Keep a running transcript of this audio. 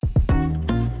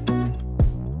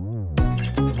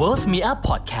Worth Me Up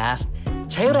Podcast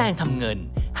ใช้แรงทำเงิน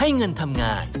ให้เงินทำง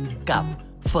านกับ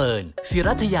เฟิร์น ศิ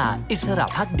รัทยาอิสระ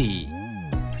ภักดี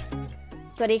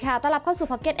สวัสดีค่ะต้อนรับเข้าสู่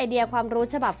พ็อกเก็ตไอเดียความรู้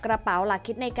ฉบับกระเป๋าหลัก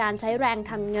คิดในการใช้แรง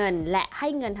ทำเงินและให้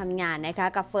เงินทำงานนะคะ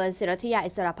กับเฟิร์น ศิรัทยา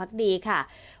อิสระภักดีค่ะ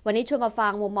วันนี้ชวนมาฟั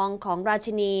งมุมมองของรา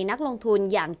ชินีนักลงทุน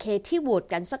อย่างเคที่วูด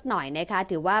กันสักหน่อยนะคะ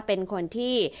ถือว่าเป็นคน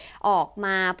ที่ออกม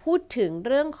าพูดถึงเ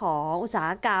รื่องของอุตสา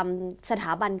หกรรมสถ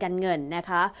าบันการเงินนะ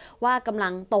คะว่ากำลั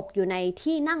งตกอยู่ใน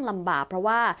ที่นั่งลำบากเพราะ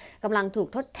ว่ากำลังถูก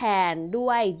ทดแทนด้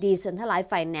วย Decentralized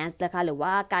Finance นะคะหรือว่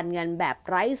าการเงินแบบ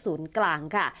ไร้ศูนย์กลาง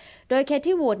ค่ะโดยเค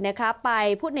ที่วูดนะคะไป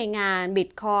พูดในงาน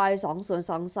Bitcoin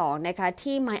 2022นะคะ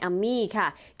ที่ไมอามี่ค่ะ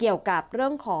เกี่ยวกับเรื่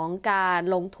องของการ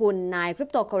ลงทุนในคริป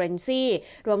โตเคอเรนซี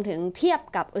รวมถึงเทียบ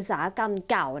กับอุตสาหกรรม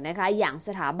เก่านะคะอย่างส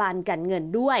ถาบันการเงิน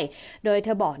ด้วยโดยเธ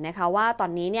อบอกนะคะว่าตอ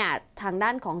นนี้เนี่ยทางด้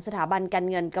านของสถาบันการ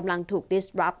เงินกำลังถูก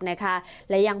disrupt นะคะ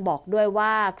และยังบอกด้วยว่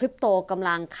าคริปโตกำ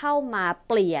ลังเข้ามา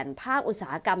เปลี่ยนภาคอุตสา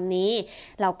หกรรมนี้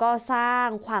แล้วก็สร้าง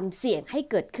ความเสี่ยงให้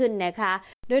เกิดขึ้นนะคะ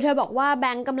โดยเธอบอกว่าแบ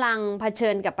งก์กำลังเผชิ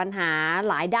ญกับปัญหา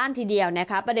หลายด้านทีเดียวนะ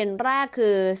คะประเด็นแรกคื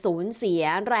อสูญเสีย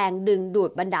แรงดึงดู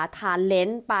ดบรรดาทาเลน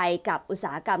ต์ไปกับอุตส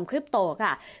าหกรรมคริปโตค่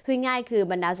ะคือง่ายคือ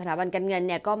บรรดาสถาบันการเงินเ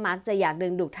นี่ยก็มักจะอยากดึ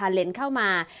งดูดทาเลนต์เข้ามา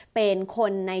เป็นค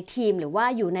นในทีมหรือว่า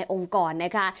อยู่ในองค์กรน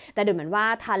ะคะแต่ดูเหมือนว่า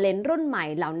ทาเลนต์รุ่นใหม่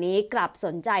เหล่านี้กลับส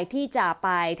นใจที่จะไป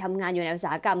ทำงานอยู่ในอุตส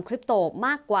าหกรรมคริปโตม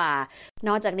ากกว่าน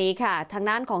อกจากนี้ค่ะทาง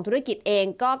ด้านของธุรกิจเอง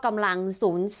ก็กำลัง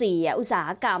สูญเสียอุตสาห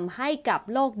กรรมให้กับ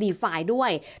โลก DeFi ด้ว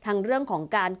ยทั้งเรื่องของ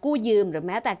การกู้ยืมหรือแ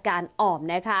ม้แต่การออม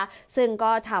นะคะซึ่ง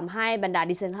ก็ทำให้บรรดา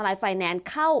Decentralized Finance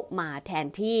เข้ามาแทน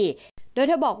ที่โดยเ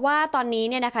ธอบอกว่าตอนนี้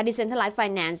เนี่ยนะคะ Decentralized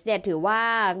Finance เนี่ยถือว่า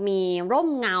มีร่ม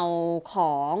เงาข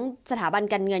องสถาบัน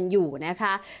การเงินอยู่นะค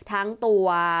ะทั้งตัว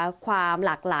ความห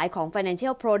ลากหลายของ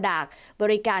Financial Product บ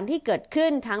ริการที่เกิดขึ้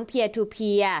นทั้ง Peer to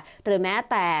Peer หรือแม้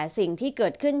แต่สิ่งที่เกิ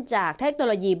ดขึ้นจากเทคโน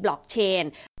โลยี Blockchain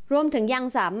รวมถึงยัง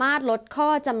สามารถลดข้อ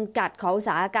จำกัดของอุต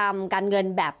สาหกรรมการเงิน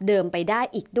แบบเดิมไปได้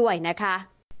อีกด้วยนะคะ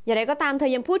อย่างไรก็ตามเธ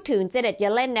อยังพูดถึงเจเน็ต เย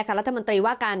เลนนะคะรัฐมนตรี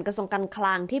ว่าการกระทรวงการค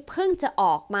ลังที่เพิ่งจะอ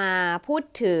อกมาพูด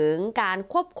ถึงการ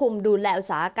ควบคุมดูแลอุต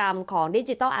สาหกรรมของดิ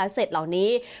จิทัลแอสเซทเหล่านี้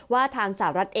ว่าทางสห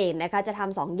รัฐเองนะคะจะท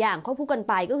ำ2 อย่างควบคู่กัน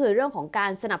ไปก็คือเรื่องของกา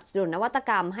รสนับสนุนนวัต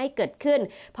กรรมให้เกิดขึ้น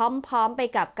พร้อมๆไป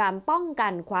กับการป้องกั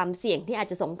นความเสี่ยงที่อาจ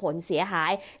จะส่งผลเสียหา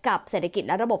ยกับเศรษฐกิจแ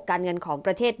ละระบบการเงินของป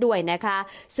ระเทศด้วยนะคะ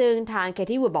ซึ่งทางเค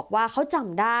ที่วูดบอกว่าเขาจ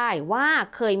ำได้ว่า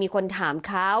เคยมีคนถาม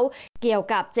เขาเกี่ยว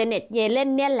กับเจเน็ต เยเลน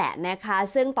เนี่ยแหละนะคะ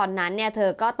ซึ่งตอนนั้นเนี่ยเธ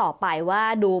อก็ตอบไปว่า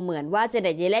ดูเหมือนว่าเจเ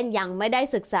น็ต เยเลนยังไม่ได้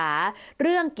ศึกษาเ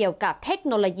รื่องเกี่ยวกับเทค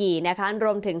โนโลยีนะคะร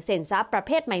วมถึงสินทรัพย์ประเ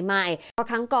ภทใหม่ๆเพราะ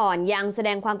ครั้งก่อนยังแสด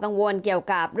งความกังวลเกี่ยว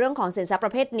กับเรื่องของสินทรัพย์ป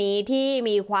ระเภทนี้ที่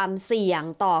มีความเสี่ยง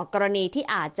ต่อกรณีที่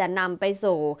อาจจะนำไป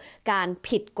สู่การ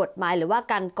ผิดกฎหมายหรือว่า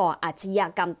การก่ออาชญา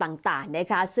กรรมต่างๆนะ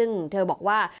คะซึ่งเธอบอก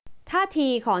ว่าท่าที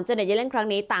ของเจเน็ต เยเลนครั้ง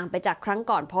นี้ต่างไปจากครั้ง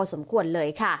ก่อนพอสมควรเลย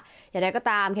ค่ะอย่างไรก็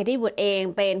ตามเคที่วูดเอง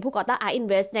เป็นผู้ก่อตั้ง ARK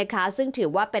Invest นะคะซึ่งถือ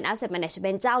ว่าเป็น Asset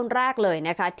Management เจ้าแรกเลย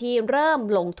นะคะที่เริ่ม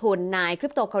ลงทุนในคริ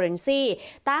ปโตเคอเรนซี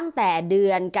ตั้งแต่เดื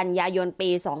อนกันยายนปี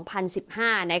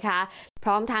 2015 นะคะพ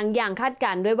ร้อมทั้งยังคาดก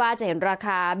ารณ์ด้วยว่าจะเห็นราค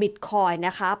า Bitcoin น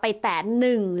ะคะไปแตะ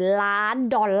$1 ล้าน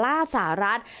สห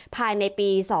รัฐภายในปี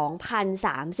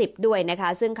 2030 ด้วยนะคะ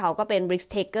ซึ่งเขาก็เป็น Risk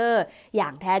Taker อย่า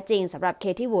งแท้จริงสำหรับเค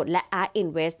ที่วูดและ ARK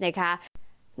Invest นะคะ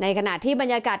ในขณะที่บร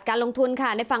รยากาศการลงทุนค่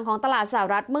ะในฝั่งของตลาดสห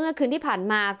รัฐเมื่อคืนที่ผ่าน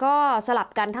มาก็สลับ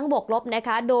กันทั้งบวกลบนะค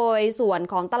ะโดยส่วน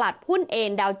ของตลาดหุ้นเอง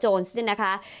ดาวโจนส์เนี่ยนะค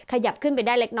ะขยับขึ้นไปไ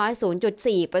ด้เล็กน้อย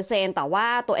 0.4% แต่ว่า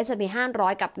ตัว S&P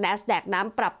 500 กับ NASDAQ น้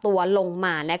ำปรับตัวลงม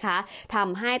านะคะท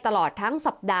ำให้ตลอดทั้ง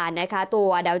สัปดาห์นะคะตัว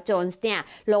ดาวโจนส์เนี่ย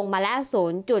ลงมาแล้ว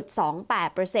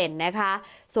 0.28% นะคะ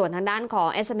ส่วนทางด้านของ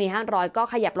S&P 500 ก็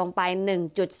ขยับลงไป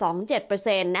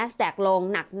 1.27% NASDAQ ลง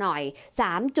หนักหน่อย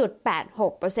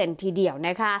 3.86% ทีเดียวน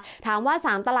ะคะถามว่า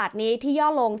3ตลาดนี้ที่ย่อ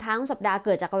ลงทั้งสัปดาห์เ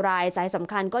กิดจากอะไรสาเหตุส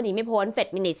ำคัญก็หนีไม่พ้น Fed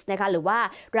Minutes นะคะหรือว่า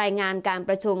รายงานการป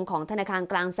ระชุมของธนาคาร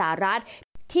กลางสหรัฐ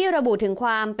ที่ระบุถึงคว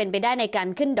ามเป็นไปได้ในการ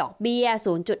ขึ้นดอกเบี้ย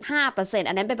 0.5%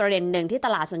 อันนั้นเป็นประเด็นหนึ่งที่ต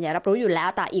ลาดส่วนใหญ่รับรู้อยู่แล้ว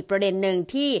แต่อีกประเด็นหนึ่ง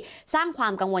ที่สร้างควา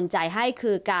มกังวลใจให้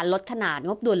คือการลดขนาด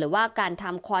งบดุลหรือว่าการท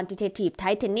ำ quantitative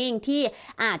tightening ที่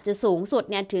อาจจะสูงสุด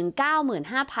เนี่ยถึง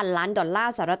 $95,000 ล้าน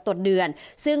สหรัฐต่อเดือน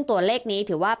ซึ่งตัวเลขนี้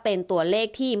ถือว่าเป็นตัวเลข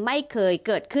ที่ไม่เคยเ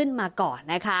กิดขึ้นมาก่อน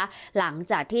นะคะหลัง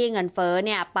จากที่เงินเฟ้อเ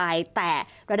นี่ยไปแตะ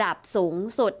ระดับสูง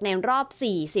สุดในรอบ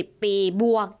40 ปีบ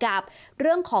วกกับเ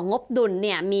รื่องของงบดุลเ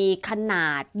นี่ยมีขนา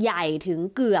ดใหญ่ถึง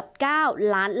เกือบ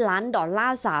$9 ล้า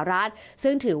นสหรัฐ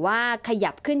ซึ่งถือว่าข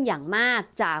ยับขึ้นอย่างมาก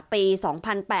จากปี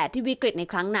 2008 ที่วิกฤตใน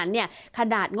ครั้งนั้นเนี่ยข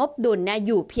นาดงบดุลเนี่ยอ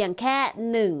ยู่เพียงแค่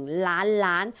$1 ล้า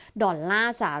น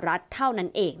สหรัฐเท่านั้น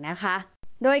เองนะคะ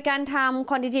โดยการทำ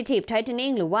quantitative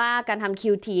tightening หรือว่าการทำ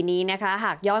QT นี้นะคะห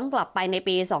ากย้อนกลับไปใน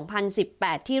ปี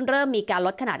 2018 ที่เริ่มมีการล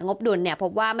ดขนาดงบดุลเนี่ยพ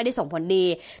บว่าไม่ได้ส่งผลดี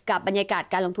กับบรรยากาศ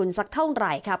การลงทุนสักเท่าไห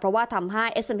ร่ค่ะเพราะว่าทำให้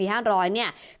S&P 500 เนี่ย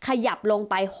ขยับลง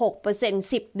ไป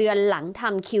 6% 10 เดือนหลังท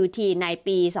ำ QT ใน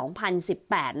ปี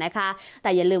 2018 นะคะแ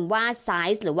ต่อย่าลืมว่า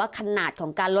size หรือว่าขนาดขอ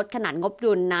งการลดขนาดงบ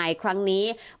ดุลในครั้งนี้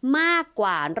มากก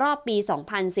ว่ารอบปี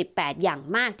 2018 อย่าง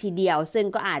มากทีเดียวซึ่ง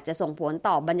ก็อาจจะส่งผล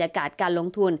ต่อบรรยากาศการลง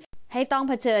ทุนให้ต้อง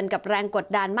เผชิญกับแรงกด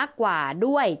ดันมากกว่า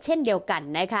ด้วยเช่นเดียวกัน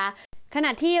นะคะขณ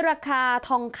ะที่ราคา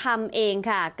ทองคำเอง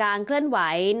ค่ะการเคลื่อนไหว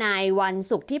ในวัน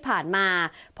ศุกร์ที่ผ่านมา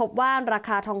พบว่าราค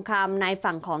าทองคำใน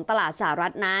ฝั่งของตลาดสหรั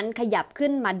ฐนั้นขยับขึ้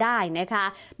นมาได้นะคะ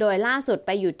โดยล่าสุดไป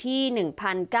อยู่ที่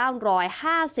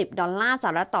 1,950 ดอลลาร์ส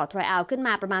หรัฐต่อทรัลล์ขึ้นม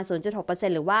าประมาณ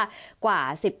 0.6% หรือว่ากว่า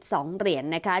12เหรียญ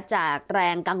นะคะจากแร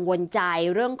งกังวลใจ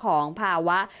เรื่องของภาว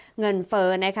ะเงินเฟ้อ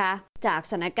นะคะจาก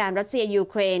สถานการณ์รัสเซียยู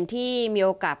เครนที่มีโอ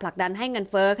กาสผลักดันให้เงิน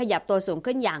เฟ้อขยับตัวสูง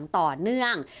ขึ้นอย่างต่อเนื่อ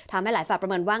งทำให้หลายฝ่ายประ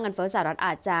เมินว่าเงินเฟ้อสหรัฐอ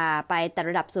าจจะไปแต่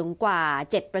ระดับสูงกว่า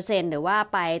 7% หรือว่า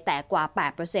ไปแต่กว่า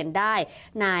 8% ได้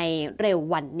ในเร็ว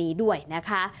วันนี้ด้วยนะ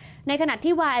คะในขณะ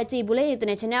ที่ YLG Bullion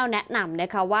International แนะนำนะ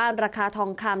คะว่าราคาทอ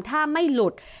งคำถ้าไม่หลุ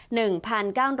ด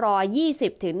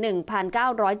 1,920 ถึง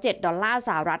 1,907 ดอลลาร์ส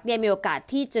หรัฐเนี่ยมีโอกาส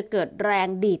ที่จะเกิดแรง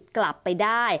ดีดกลับไปไ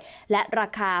ด้และรา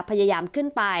คาพยายามขึ้น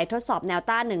ไปทดสอบแนว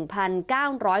ต้าน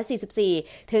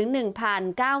 1,944 ถึง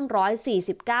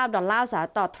 1,949 ดอลลาร์สหรั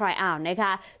ฐต่อทรัลล์นะค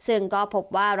ะซึ่งก็พบ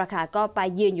ว่าราคาก็ไป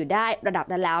ยืนอยู่ได้ระดับ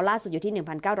นั้นแล้วล่าสุดอยู่ที่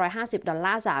 1,950 ดอลล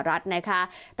าร์สหรัฐนะคะ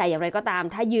แต่อย่างไรก็ตาม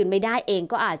ถ้ายืนไม่ได้เอง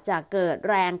ก็อาจจะเกิด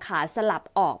แรงขาสลับ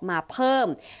ออกมาเพิ่ม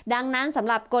ดังนั้นสำ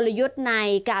หรับกลยุทธ์ใน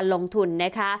การลงทุนน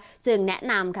ะคะจึงแนะ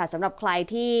นำค่ะสำหรับใคร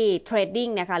ที่เทรดดิ้ง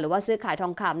นะคะหรือว่าซื้อขายทอ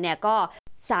งคำเนี่ยก็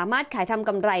สามารถขายทำก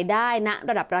ำไรได้ณ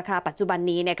ระดับราคาปัจจุบัน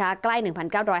นี้นะคะใกล้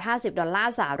 1,950 ดอลลา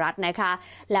ร์สหรัฐนะคะ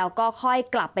แล้วก็ค่อย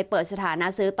กลับไปเปิดสถานะ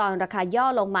ซื้อตอนราคาย่อ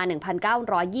ลงมา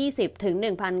 1,920 ถึง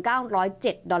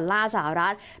 1,907 ดอลลาร์สหรั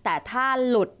ฐแต่ถ้า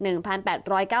หลุด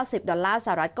 1,890 ดอลลาร์ส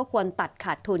หรัฐก็ควรตัดข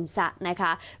าดทุนซะนะค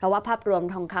ะเพราะว่าภาพรวม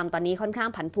ทองคำตอนนี้ค่อนข้าง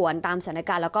ผันผวนตามสถาน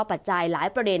การณ์แล้วก็ปัจจัยหลาย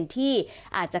ประเด็นที่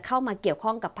อาจจะเข้ามาเกี่ยวข้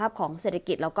องกับภาพของเศรษฐ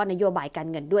กิจแล้วก็นโยบายการ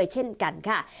เงินด้วยเช่นกัน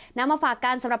ค่ะนำมาฝาก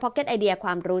กันสำหรับ Pocket Idea คว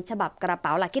ามรู้ฉบับกระเป๋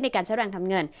าหลักคิดในการใช้แรงทำ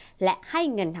เงินและให้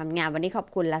เงินทำงานวันนี้ขอบ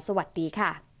คุณและสวัสดีค่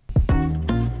ะ